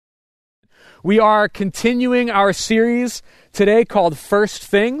We are continuing our series today called First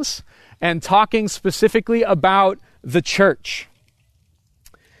Things and talking specifically about the church.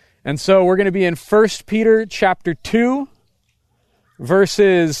 And so we're going to be in 1 Peter chapter 2,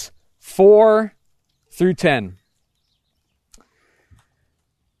 verses 4 through 10.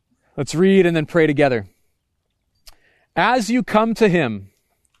 Let's read and then pray together. As you come to him,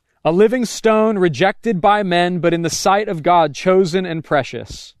 a living stone rejected by men, but in the sight of God chosen and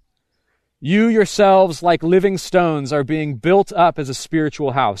precious, you yourselves, like living stones, are being built up as a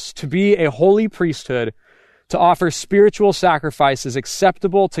spiritual house, to be a holy priesthood, to offer spiritual sacrifices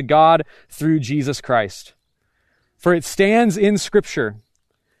acceptable to God through Jesus Christ. For it stands in Scripture,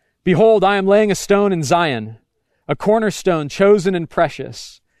 "Behold, I am laying a stone in Zion, a cornerstone chosen and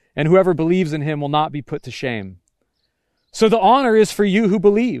precious, and whoever believes in him will not be put to shame." So the honor is for you who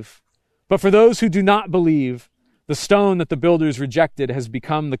believe. But for those who do not believe, the stone that the builders rejected has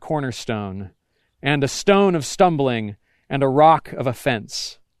become the cornerstone, and a stone of stumbling, and a rock of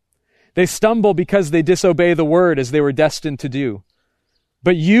offense. They stumble because they disobey the word as they were destined to do.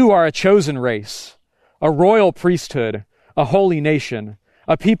 But you are a chosen race, a royal priesthood, a holy nation,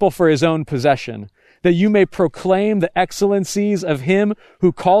 a people for his own possession, that you may proclaim the excellencies of him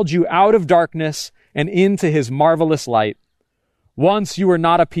who called you out of darkness and into his marvelous light. Once you were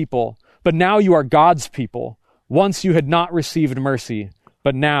not a people, but now you are God's people. Once you had not received mercy,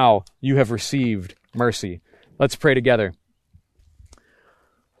 but now you have received mercy. Let's pray together.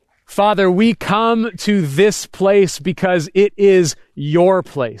 Father, we come to this place because it is your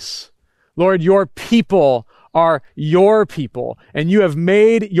place. Lord, your people are your people, and you have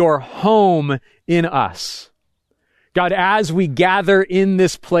made your home in us. God, as we gather in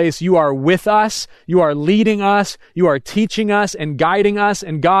this place, you are with us, you are leading us, you are teaching us and guiding us.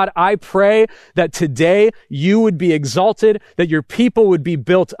 And God, I pray that today you would be exalted, that your people would be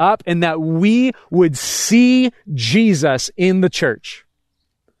built up, and that we would see Jesus in the church.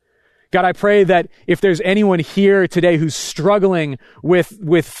 God, I pray that if there's anyone here today who's struggling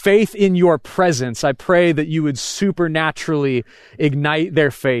with faith in your presence, I pray that you would supernaturally ignite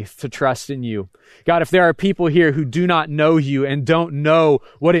their faith to trust in you. God, if there are people here who do not know you and don't know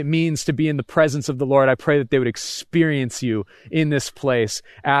what it means to be in the presence of the Lord, I pray that they would experience you in this place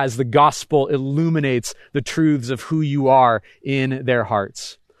as the gospel illuminates the truths of who you are in their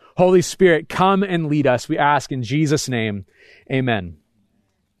hearts. Holy Spirit, come and lead us, we ask in Jesus' name. Amen.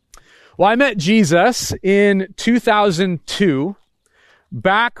 Well, I met Jesus in 2002,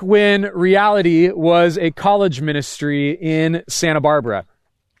 back when Reality was a college ministry in Santa Barbara.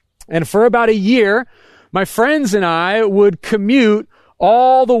 And for about a year, my friends and I would commute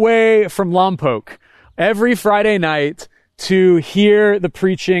all the way from Lompoc every Friday night to hear the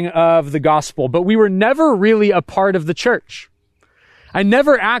preaching of the gospel. But we were never really a part of the church. I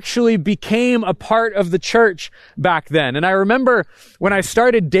never actually became a part of the church back then. And I remember when I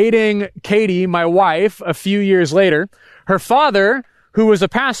started dating Katie, my wife, a few years later, her father, who was a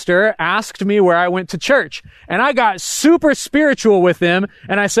pastor, asked me where I went to church. And I got super spiritual with him,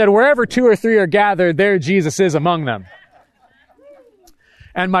 and I said, wherever 2 or 3 are gathered, there Jesus is among them.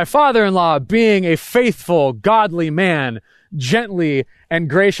 And my father-in-law, being a faithful, godly man, gently and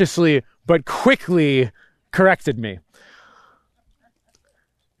graciously, but quickly corrected me.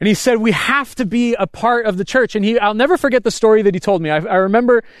 And he said, we have to be a part of the church. And I'll never forget the story that he told me. I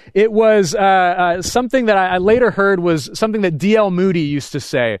remember it was something that I later heard was something that D.L. Moody used to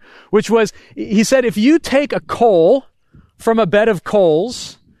say, which was, he said, if you take a coal from a bed of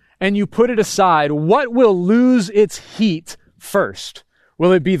coals and you put it aside, what will lose its heat first?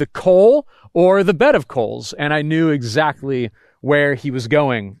 Will it be the coal or the bed of coals? And I knew exactly where he was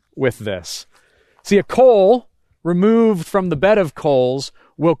going with this. See, a coal removed from the bed of coals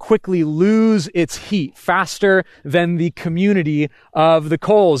will quickly lose its heat faster than the community of the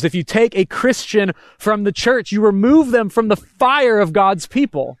coals. If you take a Christian from the church, you remove them from the fire of God's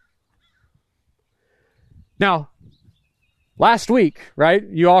people. Now, last week, right,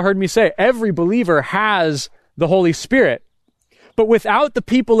 you all heard me say, every believer has the Holy Spirit. But without the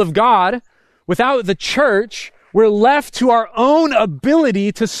people of God, without the church, we're left to our own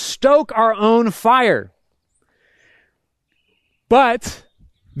ability to stoke our own fire. But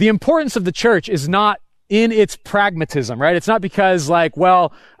the importance of the church is not in its pragmatism, right? It's not because I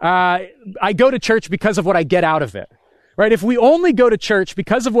go to church because of what I get out of it, right? If we only go to church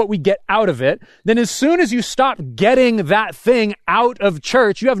because of what we get out of it, then as soon as you stop getting that thing out of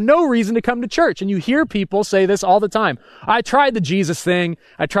church, you have no reason to come to church. And you hear people say this all the time. I tried the Jesus thing.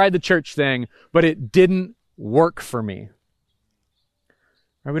 I tried the church thing, but it didn't work for me.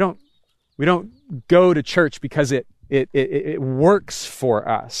 Right? We don't go to church because it works for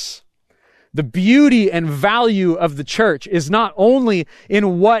us. The beauty and value of the church is not only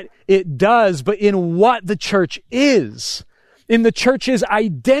in what it does, but in what the church is, in the church's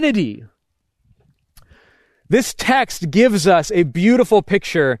identity. This text gives us a beautiful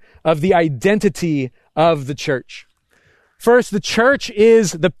picture of the identity of the church. First, the church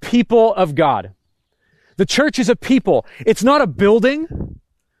is the people of God. The church is a people. It's not a building.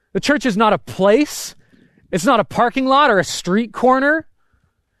 The church is not a place. It's not a parking lot or a street corner.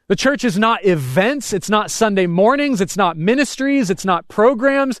 The church is not events. It's not Sunday mornings. It's not ministries. It's not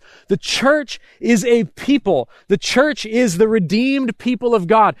programs. The church is a people. The church is the redeemed people of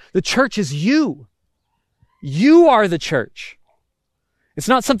God. The church is you. You are the church. It's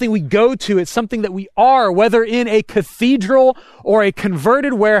not something we go to. It's something that we are, whether in a cathedral or a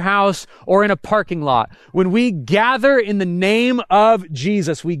converted warehouse or in a parking lot. When we gather in the name of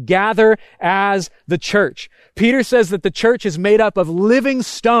Jesus, we gather as the church. Peter says that the church is made up of living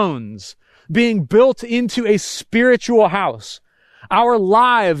stones being built into a spiritual house. Our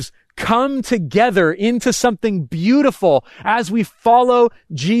lives come together into something beautiful as we follow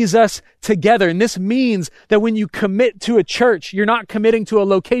Jesus together. And this means that when you commit to a church, you're not committing to a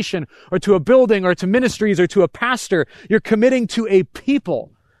location or to a building or to ministries or to a pastor. You're committing to a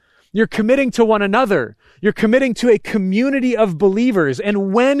people. You're committing to one another. You're committing to a community of believers.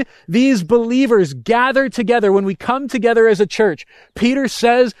 And when these believers gather together, when we come together as a church, Peter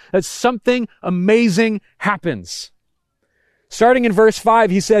says that something amazing happens. Starting in verse 5,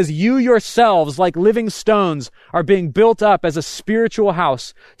 he says, "You yourselves, like living stones, are being built up as a spiritual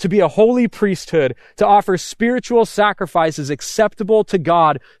house to be a holy priesthood, to offer spiritual sacrifices acceptable to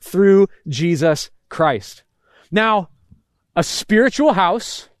God through Jesus Christ." Now, a spiritual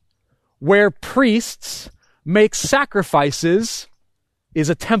house where priests make sacrifices is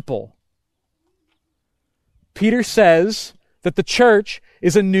a temple. Peter says that the church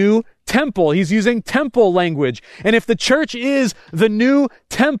is a new temple. He's using temple language. And if the church is the new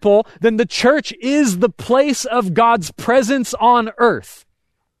temple, then the church is the place of God's presence on earth.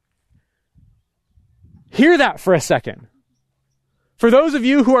 Hear that for a second. For those of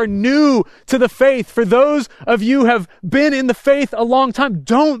you who are new to the faith, for those of you who have been in the faith a long time,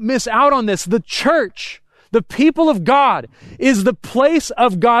 don't miss out on this. The church, the people of God, is the place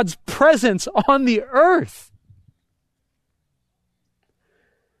of God's presence on the earth.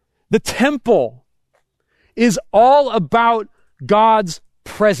 The temple is all about God's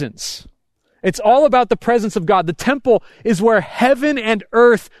presence. It's all about the presence of God. The temple is where heaven and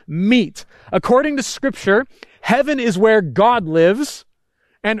earth meet. According to Scripture, heaven is where God lives,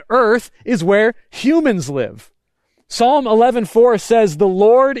 and earth is where humans live. Psalm 11:4 says, "The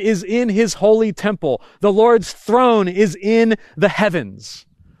Lord is in his holy temple. The Lord's throne is in the heavens."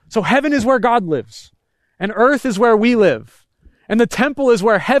 So heaven is where God lives, and earth is where we live. And the temple is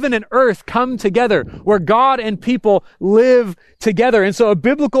where heaven and earth come together, where God and people live together. And so a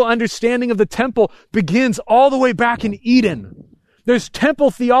biblical understanding of the temple begins all the way back in Eden. There's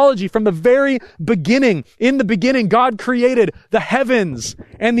temple theology from the very beginning. In the beginning, God created the heavens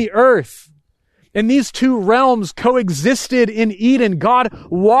and the earth. And these two realms coexisted in Eden. God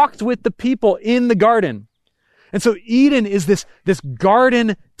walked with the people in the garden. And so Eden is this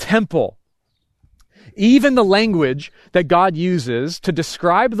garden temple. Even the language that God uses to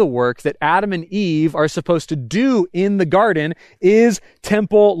describe the work that Adam and Eve are supposed to do in the garden is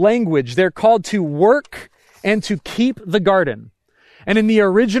temple language. They're called to work and to keep the garden. And in the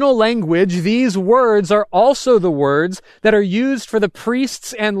original language, these words are also the words that are used for the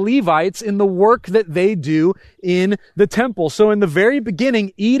priests and Levites in the work that they do in the temple. So in the very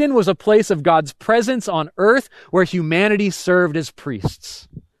beginning, Eden was a place of God's presence on earth where humanity served as priests.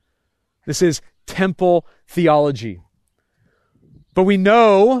 This is temple theology. But we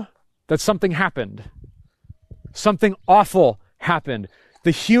know that something happened. Something awful happened.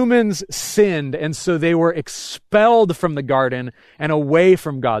 The humans sinned, and so they were expelled from the garden and away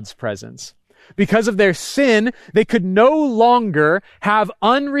from God's presence. Because of their sin, they could no longer have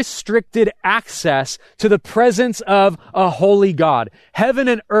unrestricted access to the presence of a holy God. Heaven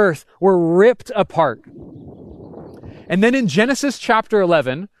and earth were ripped apart. And then in Genesis chapter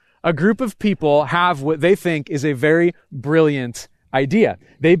 11, a group of people have what they think is a very brilliant idea.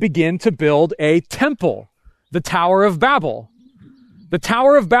 They begin to build a temple, the Tower of Babel. The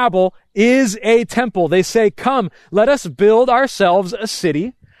Tower of Babel is a temple. They say, "Come, let us build ourselves a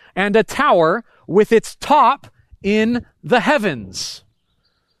city and a tower with its top in the heavens,"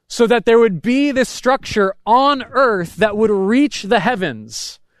 so that there would be this structure on earth that would reach the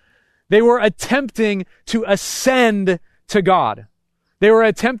heavens. They were attempting to ascend to God. They were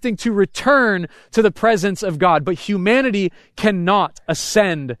attempting to return to the presence of God, but humanity cannot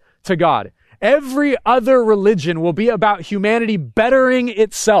ascend to God. Every other religion will be about humanity bettering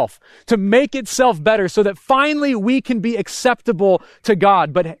itself, to make itself better so that finally we can be acceptable to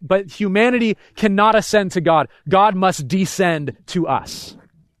God. But humanity cannot ascend to God. God must descend to us.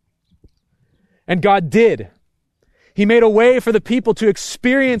 And God did. He made a way for the people to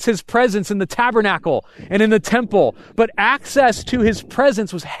experience his presence in the tabernacle and in the temple, but access to his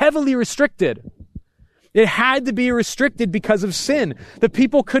presence was heavily restricted. It had to be restricted because of sin. The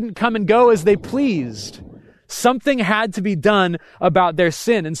people couldn't come and go as they pleased. Something had to be done about their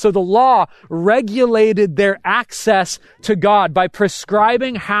sin. And so the law regulated their access to God by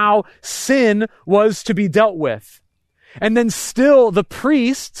prescribing how sin was to be dealt with. And then still the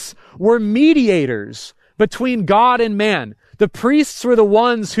priests were mediators between God and man. The priests were the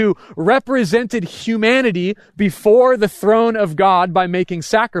ones who represented humanity before the throne of God by making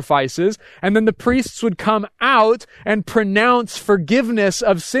sacrifices, and then the priests would come out and pronounce forgiveness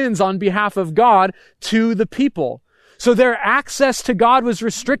of sins on behalf of God to the people. So their access to God was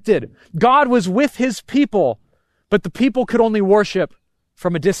restricted. God was with his people, but the people could only worship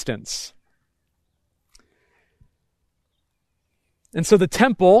from a distance. And so the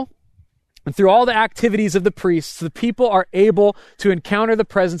temple, and through all the activities of the priests, the people are able to encounter the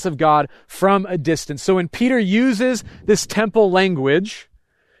presence of God from a distance. So when Peter uses this temple language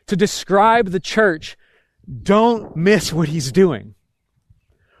to describe the church, don't miss what he's doing.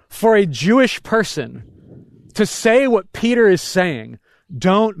 For a Jewish person to say what Peter is saying,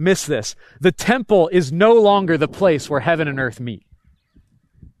 don't miss this. The temple is no longer the place where heaven and earth meet.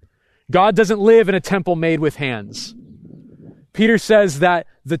 God doesn't live in a temple made with hands. Peter says that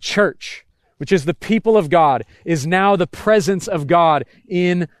the church, which is the people of God, is now the presence of God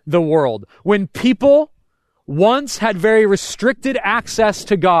in the world. When people once had very restricted access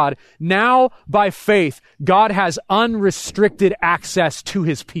to God, now by faith, God has unrestricted access to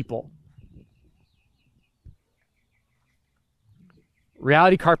his people.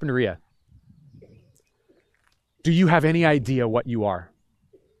 Reality Carpinteria. Do you have any idea what you are?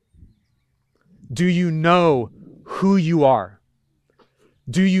 Do you know who you are?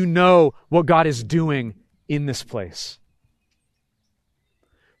 Do you know what God is doing in this place?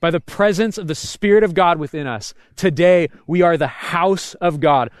 By the presence of the Spirit of God within us, today we are the house of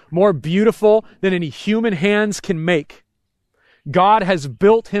God, more beautiful than any human hands can make. God has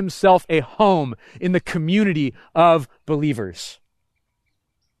built himself a home in the community of believers.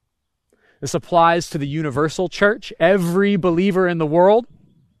 This applies to the universal church, every believer in the world,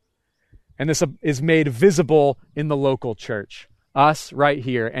 and this is made visible in the local church. Us right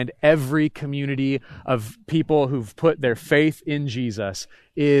here, and every community of people who've put their faith in Jesus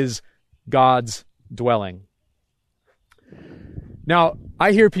is God's dwelling. Now,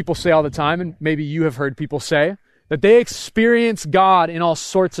 I hear people say all the time, and maybe you have heard people say, that they experience God in all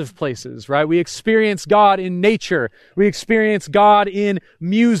sorts of places, right? We experience God in nature. We experience God in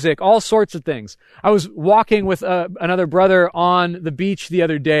music, all sorts of things. I was walking with another brother on the beach the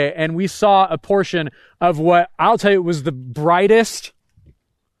other day, and we saw a portion of what I'll tell you was the brightest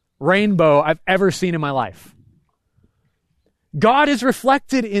rainbow I've ever seen in my life. God is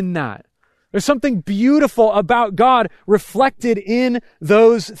reflected in that. There's something beautiful about God reflected in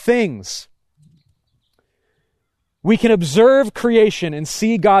those things. We can observe creation and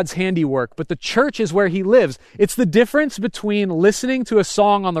see God's handiwork, but the church is where he lives. It's the difference between listening to a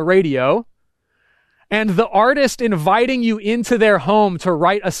song on the radio and the artist inviting you into their home to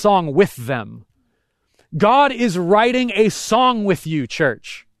write a song with them. God is writing a song with you,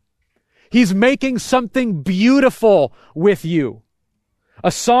 church. He's making something beautiful with you.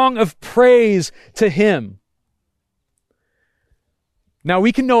 A song of praise to him. Now,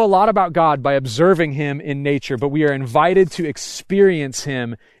 we can know a lot about God by observing him in nature, but we are invited to experience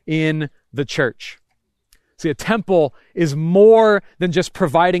him in the church. See, a temple is more than just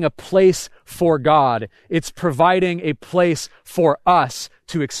providing a place for God. It's providing a place for us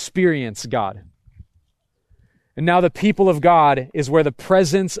to experience God. And now the people of God is where the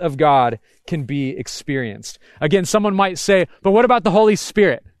presence of God can be experienced. Again, someone might say, but what about the Holy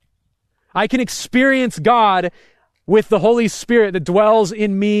Spirit? I can experience God with the Holy Spirit that dwells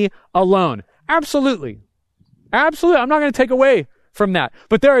in me alone. Absolutely. Absolutely. I'm not going to take away from that.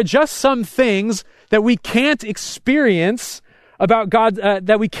 But there are just some things that we can't experience about God,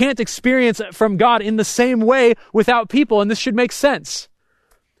 that we can't experience from God in the same way without people, and this should make sense.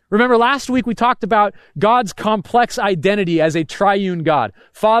 Remember, last week we talked about God's complex identity as a triune God,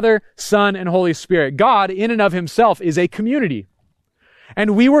 Father, Son, and Holy Spirit. God, in and of himself, is a community,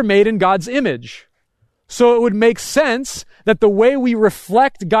 and we were made in God's image. So it would make sense that the way we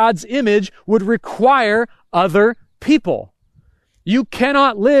reflect God's image would require other people. You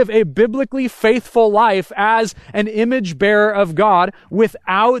cannot live a biblically faithful life as an image bearer of God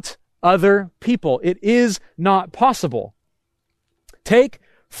without other people. It is not possible. Take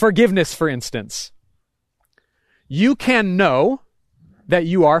forgiveness, for instance. You can know that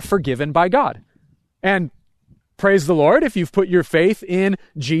you are forgiven by God. And praise the Lord, if you've put your faith in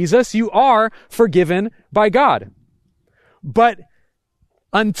Jesus, you are forgiven by God. But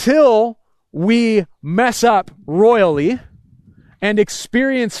until we mess up royally and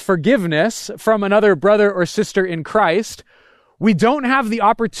experience forgiveness from another brother or sister in Christ, we don't have the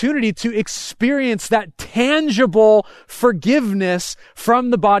opportunity to experience that tangible forgiveness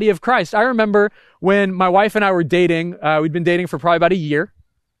from the body of Christ. I remember when my wife and I were dating, we'd been dating for probably about a year,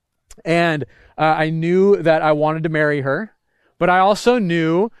 and I knew that I wanted to marry her, but I also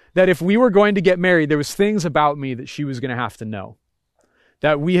knew that if we were going to get married, there was things about me that she was going to have to know.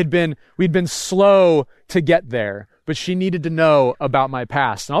 That we'd been slow to get there, but she needed to know about my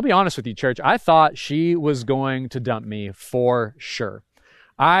past. And I'll be honest with you, church, I thought she was going to dump me for sure.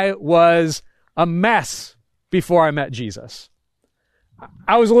 I was a mess before I met Jesus.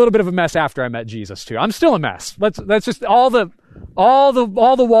 I was a little bit of a mess after I met Jesus too. I'm still a mess. Let's just all the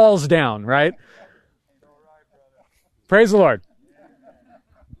walls down, right? Praise the Lord.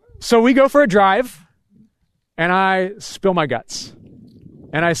 So we go for a drive, and I spill my guts.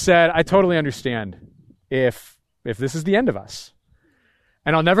 And I said, I totally understand if this is the end of us.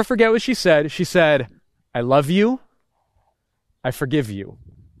 And I'll never forget what she said. She said, I love you. I forgive you.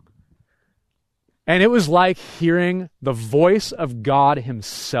 And it was like hearing the voice of God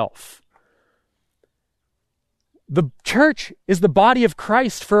himself. The church is the body of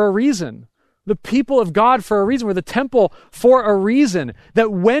Christ for a reason. The people of God for a reason. We're the temple for a reason.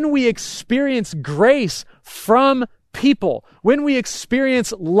 That when we experience grace from people, when we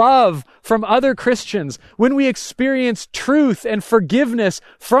experience love from other Christians, when we experience truth and forgiveness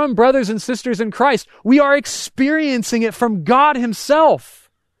from brothers and sisters in Christ, we are experiencing it from God himself.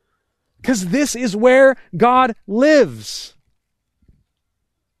 Because this is where God lives.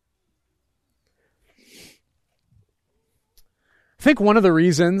 I think one of the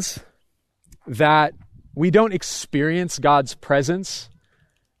reasons that we don't experience God's presence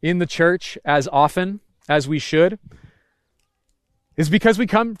in the church as often as we should is because we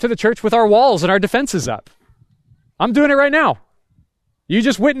come to the church with our walls and our defenses up. I'm doing it right now. You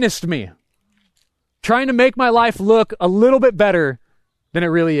just witnessed me trying to make my life look a little bit better than it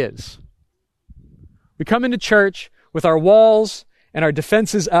really is. We come into church with our walls and our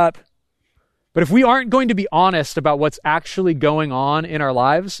defenses up, but if we aren't going to be honest about what's actually going on in our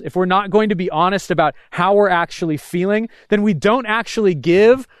lives, if we're not going to be honest about how we're actually feeling, then we don't actually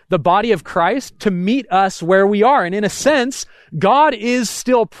give the body of Christ to meet us where we are. And in a sense, God is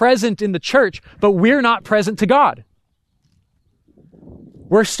still present in the church, but we're not present to God.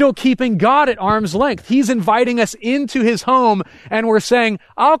 We're still keeping God at arm's length. He's inviting us into his home, and we're saying,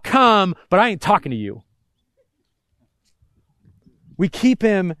 I'll come, but I ain't talking to you. We keep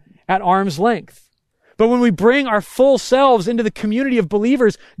him at arm's length. But when we bring our full selves into the community of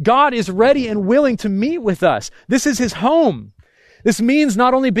believers, God is ready and willing to meet with us. This is his home. This means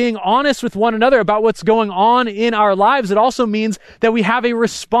not only being honest with one another about what's going on in our lives, it also means that we have a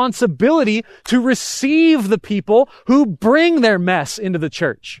responsibility to receive the people who bring their mess into the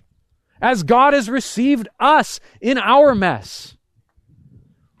church, as God has received us in our mess.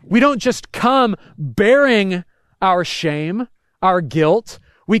 We don't just come bearing our shame, our guilt.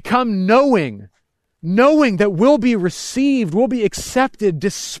 We come knowing that we'll be received, we'll be accepted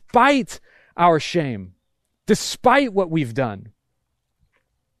despite our shame, despite what we've done.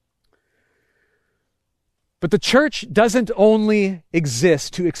 But the church doesn't only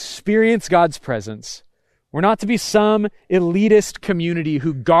exist to experience God's presence. We're not to be some elitist community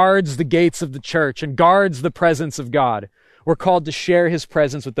who guards the gates of the church and guards the presence of God. We're called to share his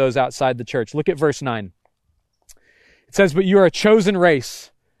presence with those outside the church. Look at verse 9. It says, but you are a chosen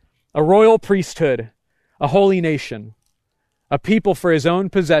race, a royal priesthood, a holy nation, a people for his own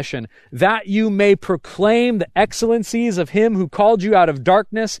possession, that you may proclaim the excellencies of him who called you out of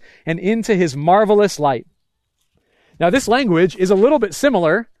darkness and into his marvelous light. Now, this language is a little bit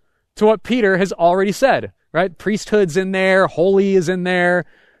similar to what Peter has already said, right? Priesthood's in there, holy is in there,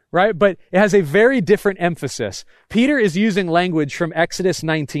 right? But it has a very different emphasis. Peter is using language from Exodus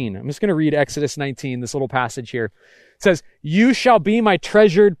 19. I'm just going to read Exodus 19, this little passage here. It says, you shall be my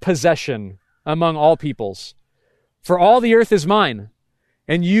treasured possession among all peoples, for all the earth is mine,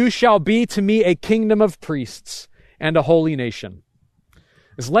 and you shall be to me a kingdom of priests and a holy nation.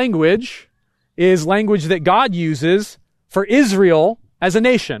 This language is language that God uses for Israel as a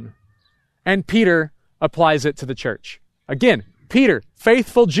nation, and Peter applies it to the church. Again, Peter,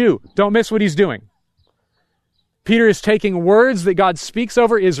 faithful Jew, don't miss what he's doing. Peter is taking words that God speaks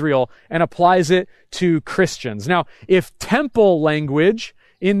over Israel and applies it to Christians. Now, if temple language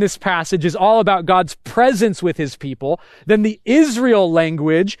in this passage is all about God's presence with his people, then the Israel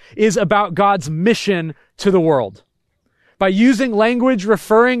language is about God's mission to the world. By using language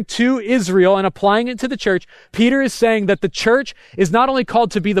referring to Israel and applying it to the church, Peter is saying that the church is not only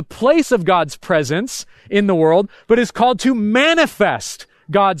called to be the place of God's presence in the world, but is called to manifest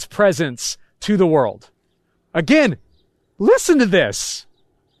God's presence to the world. Again, listen to this.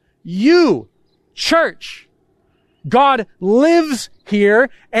 You, church, God lives here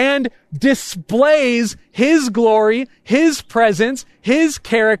and displays his glory, his presence, his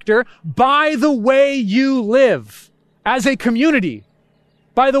character by the way you live as a community,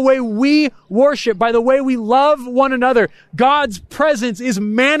 by the way we worship, by the way we love one another. God's presence is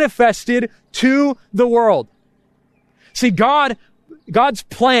manifested to the world. See, God's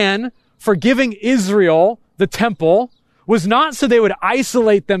plan for giving Israel the temple was not so they would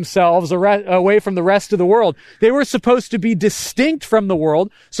isolate themselves away from the rest of the world. They were supposed to be distinct from the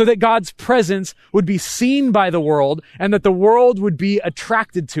world so that God's presence would be seen by the world and that the world would be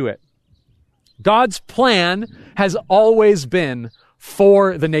attracted to it. God's plan has always been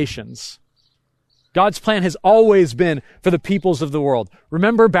for the nations. God's plan has always been for the peoples of the world.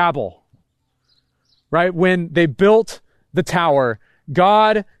 Remember Babel, right? When they built the tower,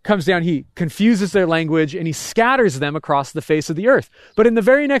 God comes down, he confuses their language, and he scatters them across the face of the earth. But in the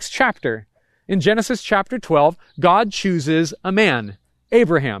very next chapter, in Genesis chapter 12, God chooses a man,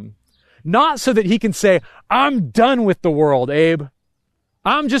 Abraham. Not so that he can say, I'm done with the world, Abe.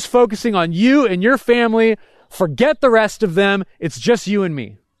 I'm just focusing on you and your family. Forget the rest of them. It's just you and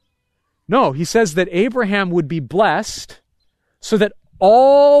me. No, he says that Abraham would be blessed so that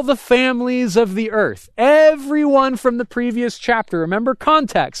all the families of the earth, everyone from the previous chapter, remember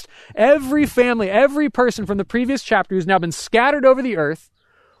context, every family, every person from the previous chapter who's now been scattered over the earth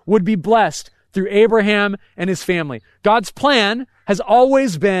would be blessed through Abraham and his family. God's plan has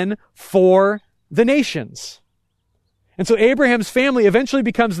always been for the nations. And so Abraham's family eventually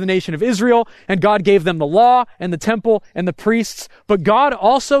becomes the nation of Israel, and God gave them the law and the temple and the priests. But God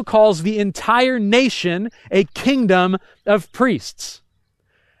also calls the entire nation a kingdom of priests.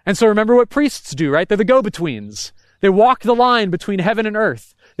 And so remember what priests do, right? They're the go-betweens. They walk the line between heaven and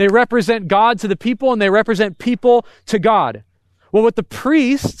earth. They represent God to the people, and they represent people to God. Well, what the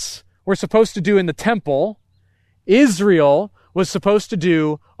priests were supposed to do in the temple, Israel was supposed to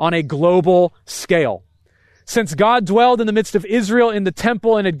do on a global scale. Since God dwelled in the midst of Israel in the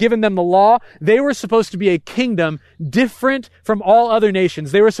temple and had given them the law, they were supposed to be a kingdom different from all other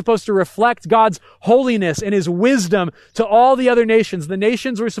nations. They were supposed to reflect God's holiness and his wisdom to all the other nations. The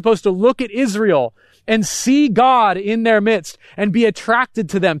nations were supposed to look at Israel and see God in their midst and be attracted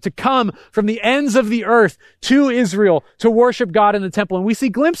to them, to come from the ends of the earth to Israel to worship God in the temple. And we see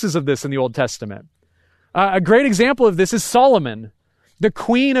glimpses of this in the Old Testament. A great example of this is Solomon, the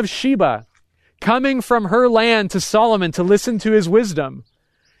Queen of Sheba, coming from her land to Solomon to listen to his wisdom,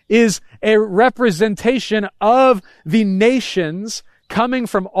 is a representation of the nations coming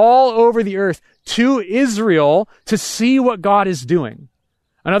from all over the earth to Israel to see what God is doing.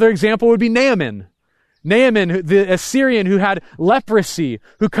 Another example would be Naaman. Naaman, the Assyrian who had leprosy,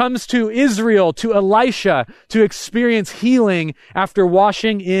 who comes to Israel, to Elisha, to experience healing after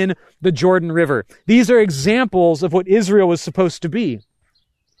washing in the Jordan River. These are examples of what Israel was supposed to be.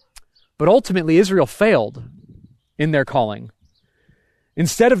 But ultimately, Israel failed in their calling.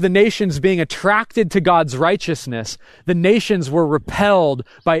 Instead of the nations being attracted to God's righteousness, the nations were repelled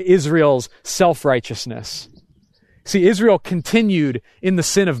by Israel's self-righteousness. See, Israel continued in the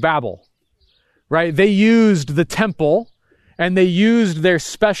sin of Babel, right? They used the temple and they used their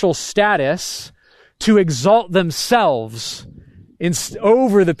special status to exalt themselves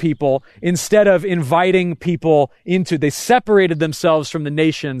over the people instead of inviting people into. They separated themselves from the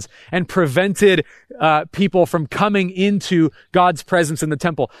nations and prevented people from coming into God's presence in the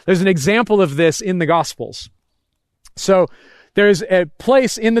temple. There's an example of this in the Gospels. So there's a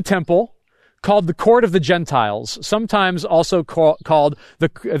place in the temple called the Court of the Gentiles, sometimes also called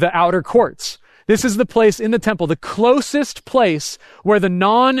the Outer Courts. This is the place in the temple, the closest place where the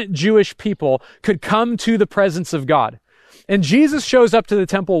non-Jewish people could come to the presence of God. And Jesus shows up to the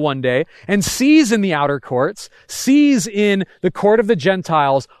temple one day and sees in the outer courts, sees in the court of the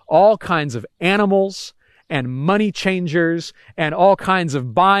Gentiles, all kinds of animals and money changers and all kinds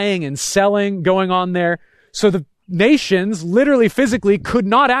of buying and selling going on there. So the nations, literally physically, could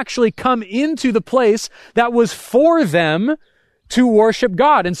not actually come into the place that was for them to worship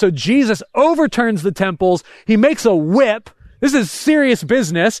God. And so Jesus overturns the temples. He makes a whip This is serious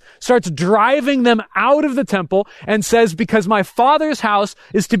business, starts driving them out of the temple and says, because my Father's house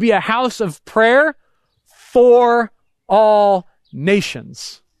is to be a house of prayer for all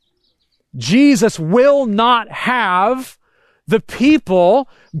nations. Jesus will not have the people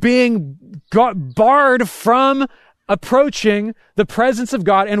being barred from approaching the presence of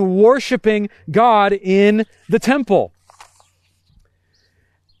God and worshiping God in the temple.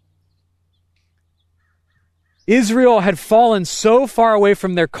 Israel had fallen so far away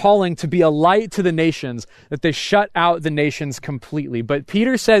from their calling to be a light to the nations that they shut out the nations completely. But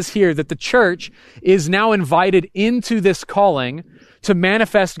Peter says here that the church is now invited into this calling to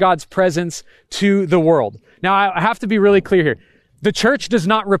manifest God's presence to the world. Now, I have to be really clear here. The church does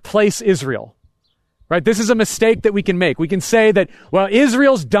not replace Israel, right? This is a mistake that we can make. We can say that, well,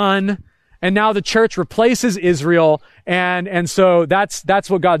 Israel's done, and now the church replaces Israel, and so that's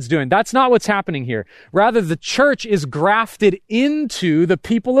what God's doing. That's not what's happening here. Rather, the church is grafted into the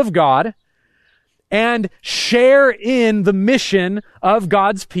people of God and share in the mission of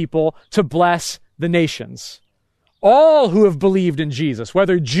God's people to bless the nations. All who have believed in Jesus,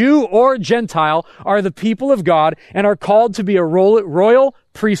 whether Jew or Gentile, are the people of God and are called to be a royal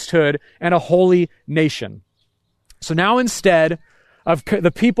priesthood and a holy nation. So now instead of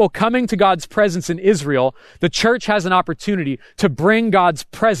the people coming to God's presence in Israel, the church has an opportunity to bring God's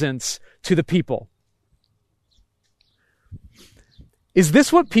presence to the people. Is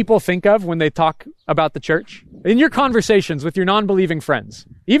this what people think of when they talk about the church? In your conversations with your non-believing friends,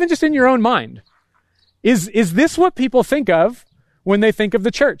 even just in your own mind, is this what people think of when they think of the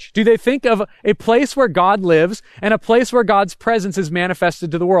church? Do they think of a place where God lives and a place where God's presence is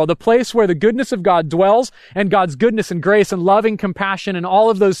manifested to the world, a place where the goodness of God dwells and God's goodness and grace and loving compassion and all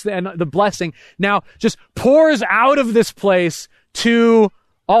of those and the blessing now just pours out of this place to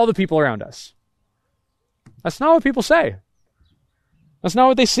all the people around us? That's not what people say. That's not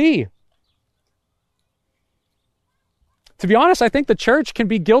what they see. To be honest, I think the church can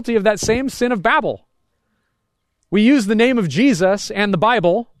be guilty of that same sin of Babel. We use the name of Jesus and the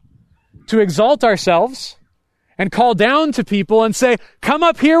Bible to exalt ourselves and call down to people and say, come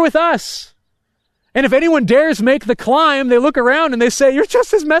up here with us. And if anyone dares make the climb, they look around and they say, you're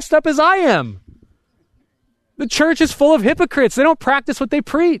just as messed up as I am. The church is full of hypocrites. They don't practice what they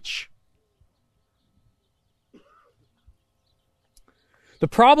preach. The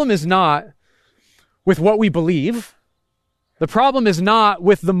problem is not with what we believe. The problem is not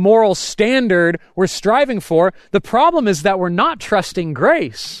with the moral standard we're striving for. The problem is that we're not trusting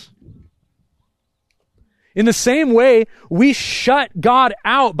grace. In the same way, we shut God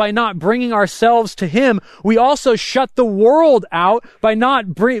out by not bringing ourselves to Him. We also shut the world out by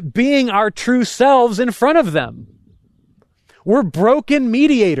not being our true selves in front of them. We're broken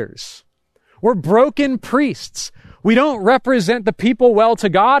mediators. We're broken priests. We don't represent the people well to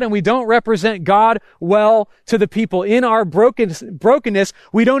God, and we don't represent God well to the people. In our brokenness,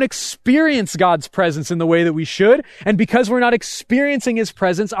 we don't experience God's presence in the way that we should, and because we're not experiencing His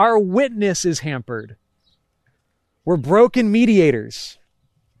presence, our witness is hampered. We're broken mediators.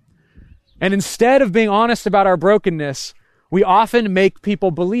 And instead of being honest about our brokenness, we often make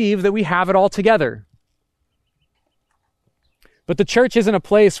people believe that we have it all together. But the church isn't a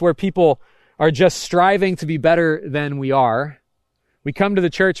place where people are just striving to be better than we are. We come to the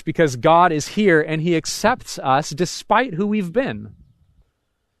church because God is here and He accepts us despite who we've been.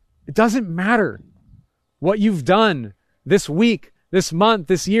 It doesn't matter what you've done this week, this month,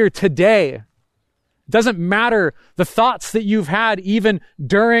 this year, today. It doesn't matter the thoughts that you've had even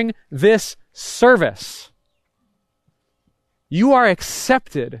during this service. You are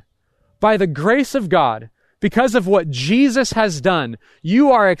accepted by the grace of God. Because of what Jesus has done, you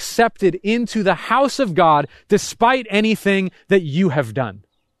are accepted into the house of God despite anything that you have done.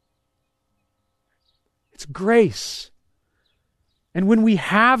 It's grace. And when we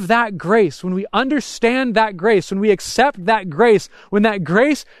have that grace, when we understand that grace, when we accept that grace, when that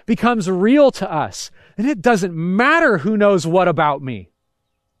grace becomes real to us, then it doesn't matter who knows what about me.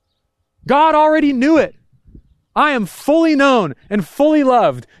 God already knew it. I am fully known and fully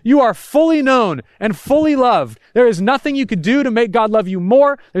loved. You are fully known and fully loved. There is nothing you could do to make God love you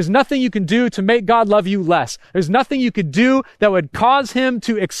more. There's nothing you can do to make God love you less. There's nothing you could do that would cause Him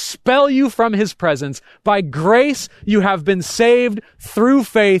to expel you from His presence. By grace, you have been saved through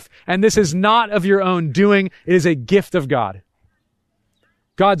faith, and this is not of your own doing. It is a gift of God.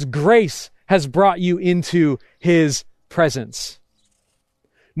 God's grace has brought you into His presence.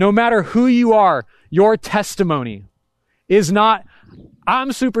 No matter who you are, your testimony is not,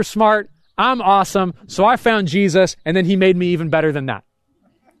 I'm super smart, I'm awesome, so I found Jesus, and then He made me even better than that.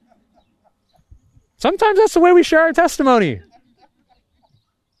 Sometimes that's the way we share our testimony.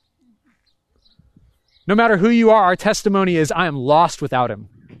 No matter who you are, our testimony is, I am lost without him.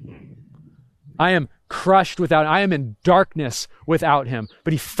 I am crushed without him. I am in darkness without him.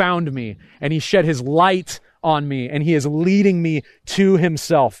 But he found me, and he shed his light on me, and he is leading me to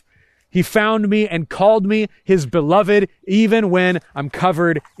himself. He found me and called me his beloved, even when I'm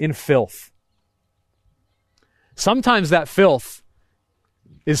covered in filth. Sometimes that filth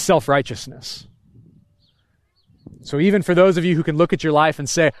is self-righteousness. So even for those of you who can look at your life and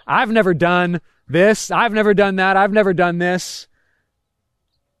say, I've never done this, I've never done that, I've never done this,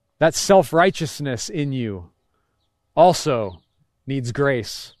 that self-righteousness in you also needs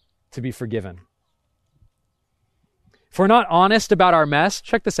grace to be forgiven. If we're not honest about our mess,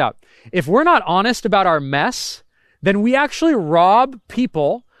 check this out. If we're not honest about our mess, then we actually rob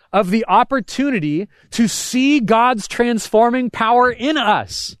people of the opportunity to see God's transforming power in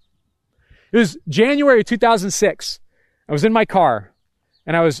us. It was January 2006. I was in my car,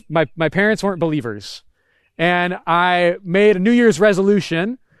 and my parents weren't believers. And I made a New Year's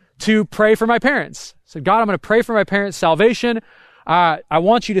resolution to pray for my parents. I said, God, I'm going to pray for my parents' salvation. I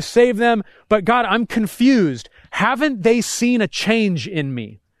want you to save them. But God, I'm confused. Haven't they seen a change in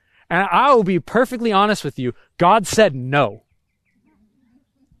me? And I will be perfectly honest with you. God said no.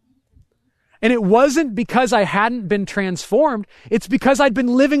 And it wasn't because I hadn't been transformed. It's because I'd been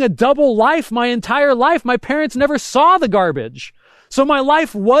living a double life my entire life. My parents never saw the garbage. So my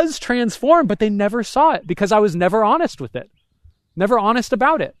life was transformed, but they never saw it because I was never honest with it. Never honest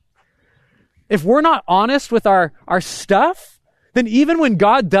about it. If we're not honest with our stuff, then even when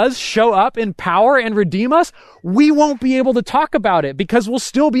God does show up in power and redeem us, we won't be able to talk about it because we'll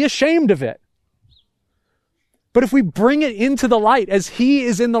still be ashamed of it. But if we bring it into the light as he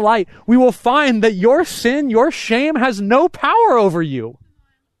is in the light, we will find that your sin, your shame has no power over you.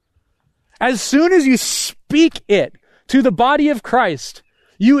 As soon as you speak it to the body of Christ,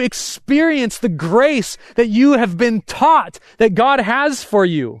 you experience the grace that you have been taught that God has for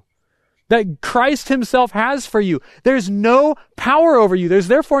you, that Christ himself has for you. There's no power over you. There's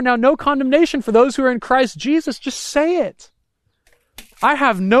therefore now no condemnation for those who are in Christ Jesus. Just say it. I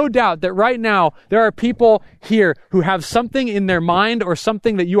have no doubt that right now there are people here who have something in their mind or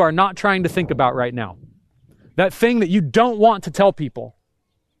something that you are not trying to think about right now. That thing that you don't want to tell people.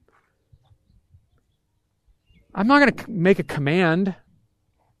 I'm not going to make a command. I'm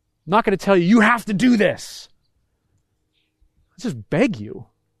not going to tell you, you have to do this. I just beg you.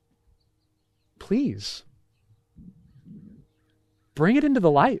 Please. Bring it into the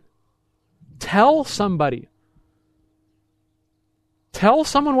light. Tell somebody. Tell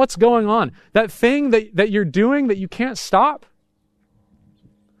someone what's going on. That thing that you're doing that you can't stop.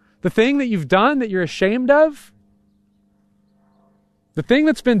 The thing that you've done that you're ashamed of. The thing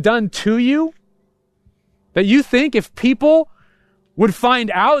that's been done to you. That you think if people would find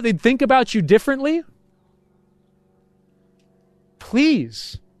out, they'd think about you differently.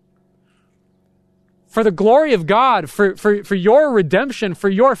 Please. For the glory of God, for your redemption, for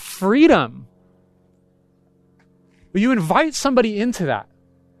your freedom. Will you invite somebody into that?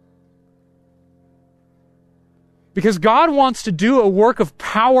 Because God wants to do a work of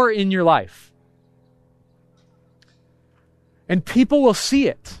power in your life. And people will see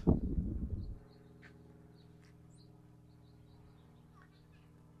it.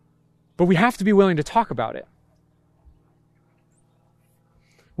 But we have to be willing to talk about it.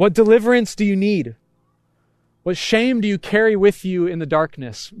 What deliverance do you need? What shame do you carry with you in the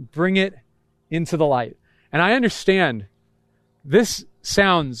darkness? Bring it into the light. And I understand this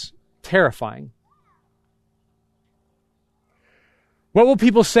sounds terrifying. What will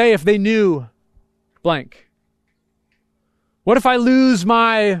people say if they knew blank? What if I lose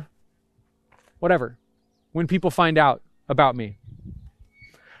my whatever when people find out about me?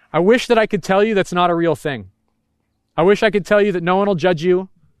 I wish that I could tell you that's not a real thing. I wish I could tell you that no one will judge you.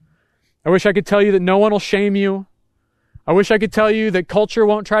 I wish I could tell you that no one will shame you. I wish I could tell you that culture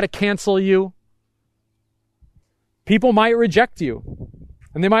won't try to cancel you. People might reject you,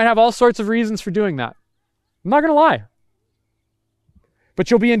 and they might have all sorts of reasons for doing that. I'm not going to lie. But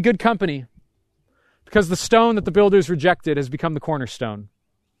you'll be in good company because the stone that the builders rejected has become the cornerstone.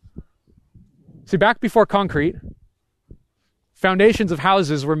 See, back before concrete, foundations of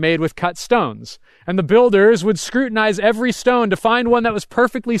houses were made with cut stones, and the builders would scrutinize every stone to find one that was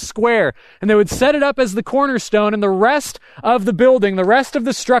perfectly square, and they would set it up as the cornerstone, and the rest of the building, the rest of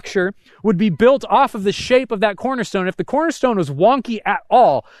the structure would be built off of the shape of that cornerstone. If the cornerstone was wonky at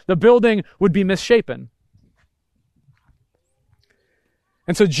all, the building would be misshapen.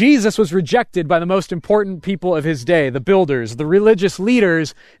 And so Jesus was rejected by the most important people of his day, the builders. The religious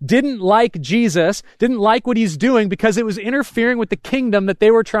leaders didn't like Jesus, didn't like what he's doing because it was interfering with the kingdom that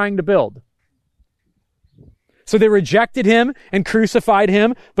they were trying to build. So they rejected him and crucified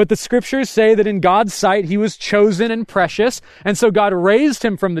him, but the scriptures say that in God's sight he was chosen and precious, and so God raised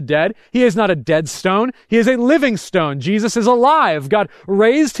him from the dead. He is not a dead stone, he is a living stone. Jesus is alive. God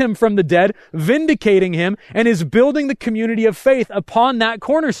raised him from the dead, vindicating him, and is building the community of faith upon that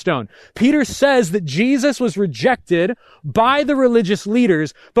cornerstone. Peter says that Jesus was rejected by the religious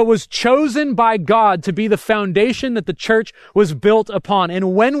leaders, but was chosen by God to be the foundation that the church was built upon.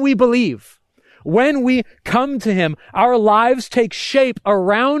 And when we believe, when we come to him, our lives take shape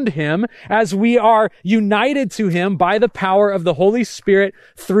around him as we are united to him by the power of the Holy Spirit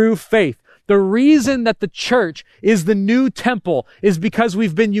through faith. The reason that the church is the new temple is because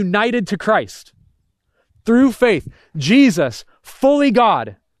we've been united to Christ. Through faith, Jesus, fully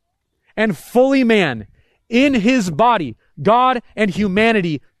God and fully man, in his body, God and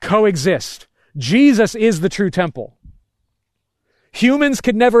humanity coexist. Jesus is the true temple. Humans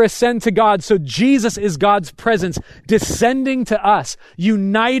could never ascend to God, so Jesus is God's presence descending to us,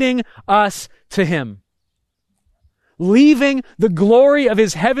 uniting us to him. Leaving the glory of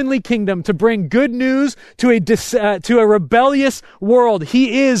his heavenly kingdom to bring good news to a rebellious world.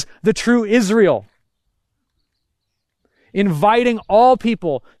 He is the true Israel. Inviting all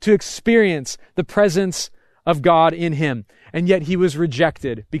people to experience the presence of God in him. And yet he was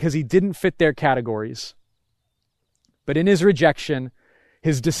rejected because he didn't fit their categories. But in his rejection,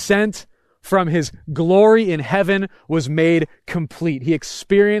 his descent from his glory in heaven was made complete. He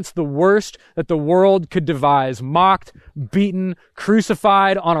experienced the worst that the world could devise, mocked, beaten,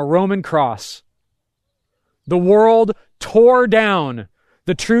 crucified on a Roman cross. The world tore down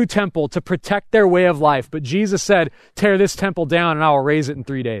the true temple to protect their way of life, but Jesus said, tear this temple down and I will raise it in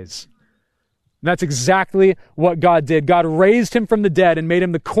 3 days. And that's exactly what God did. God raised him from the dead and made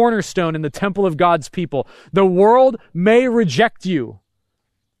him the cornerstone in the temple of God's people. The world may reject you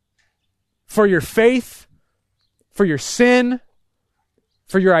for your faith, for your sin,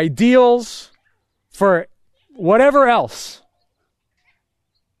 for your ideals, for whatever else.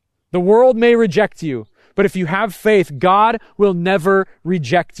 The world may reject you, but if you have faith, God will never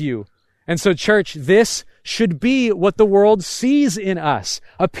reject you. And so, church, this should be what the world sees in us,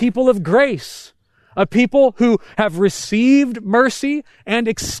 a people of grace, a people who have received mercy and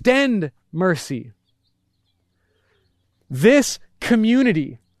extend mercy. This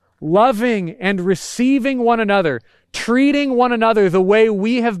community, loving and receiving one another, treating one another the way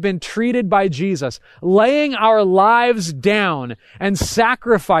we have been treated by Jesus, laying our lives down and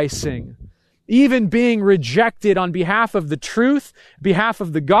sacrificing, even being rejected on behalf of the truth, behalf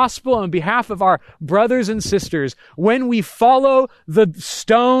of the gospel, on behalf of our brothers and sisters. When we follow the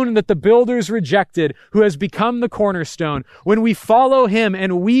stone that the builders rejected, who has become the cornerstone, when we follow him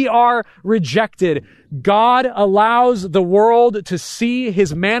and we are rejected, God allows the world to see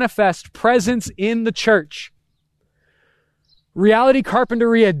his manifest presence in the church. Reality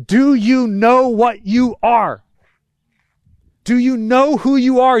Carpinteria, do you know what you are? Do you know who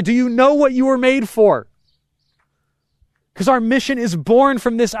you are? Do you know what you were made for? Because our mission is born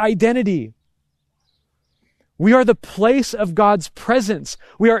from this identity. We are the place of God's presence.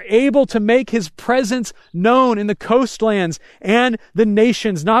 We are able to make his presence known in the coastlands and the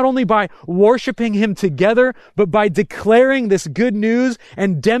nations, not only by worshiping him together, but by declaring this good news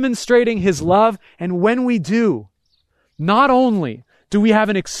and demonstrating his love. And when we do, not only do we have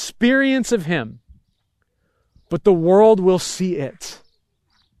an experience of him, but the world will see it.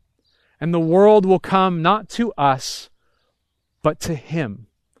 And the world will come not to us, but to him,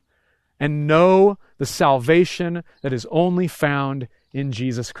 and know the salvation that is only found in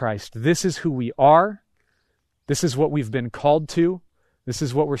Jesus Christ. This is who we are. This is what we've been called to. This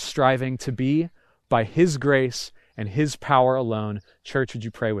is what we're striving to be by his grace and his power alone. Church, would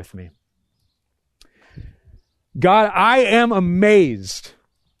you pray with me? God, I am amazed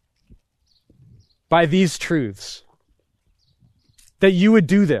by these truths, that you would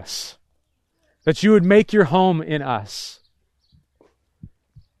do this, that you would make your home in us.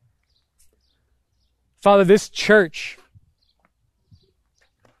 Father, this church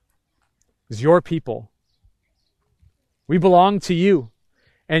is your people. We belong to you,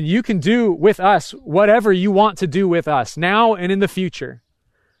 and you can do with us whatever you want to do with us, now and in the future.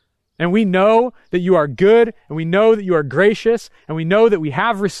 And we know that you are good, and we know that you are gracious, and we know that we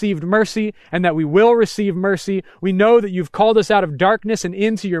have received mercy, and that we will receive mercy. We know that you've called us out of darkness and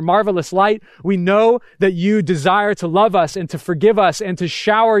into your marvelous light. We know that you desire to love us and to forgive us and to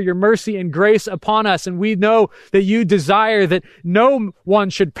shower your mercy and grace upon us. And we know that you desire that no one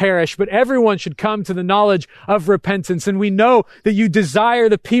should perish, but everyone should come to the knowledge of repentance. And we know that you desire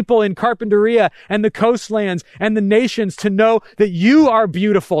the people in Carpinteria and the coastlands and the nations to know that you are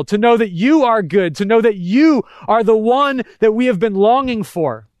beautiful, to know know that you are good, to know that you are the one that we have been longing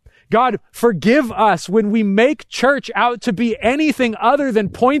for. God, forgive us when we make church out to be anything other than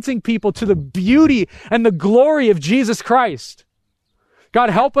pointing people to the beauty and the glory of Jesus Christ. God,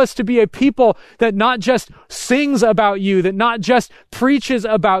 help us to be a people that not just sings about you, that not just preaches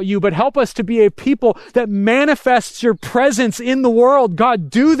about you, but help us to be a people that manifests your presence in the world. God,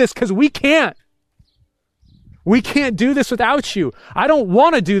 do this because we can't. We can't do this without you. I don't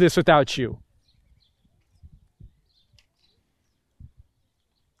want to do this without you.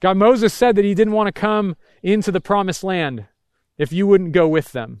 God, Moses said that he didn't want to come into the promised land if you wouldn't go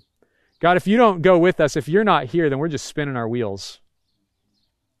with them. God, if you don't go with us, if you're not here, then we're just spinning our wheels.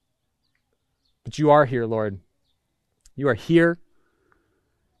 But you are here, Lord. You are here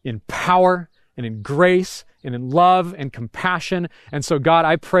in power and in grace and in love and compassion. And so, God,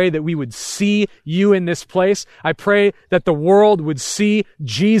 I pray that we would see you in this place. I pray that the world would see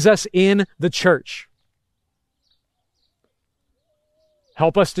Jesus in the church.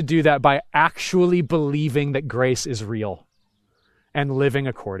 Help us to do that by actually believing that grace is real and living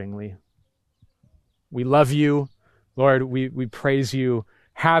accordingly. We love you. Lord, we praise you.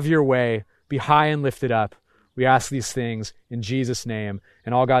 Have your way. Be high and lifted up. We ask these things in Jesus' name.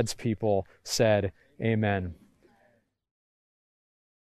 And all God's people said, amen.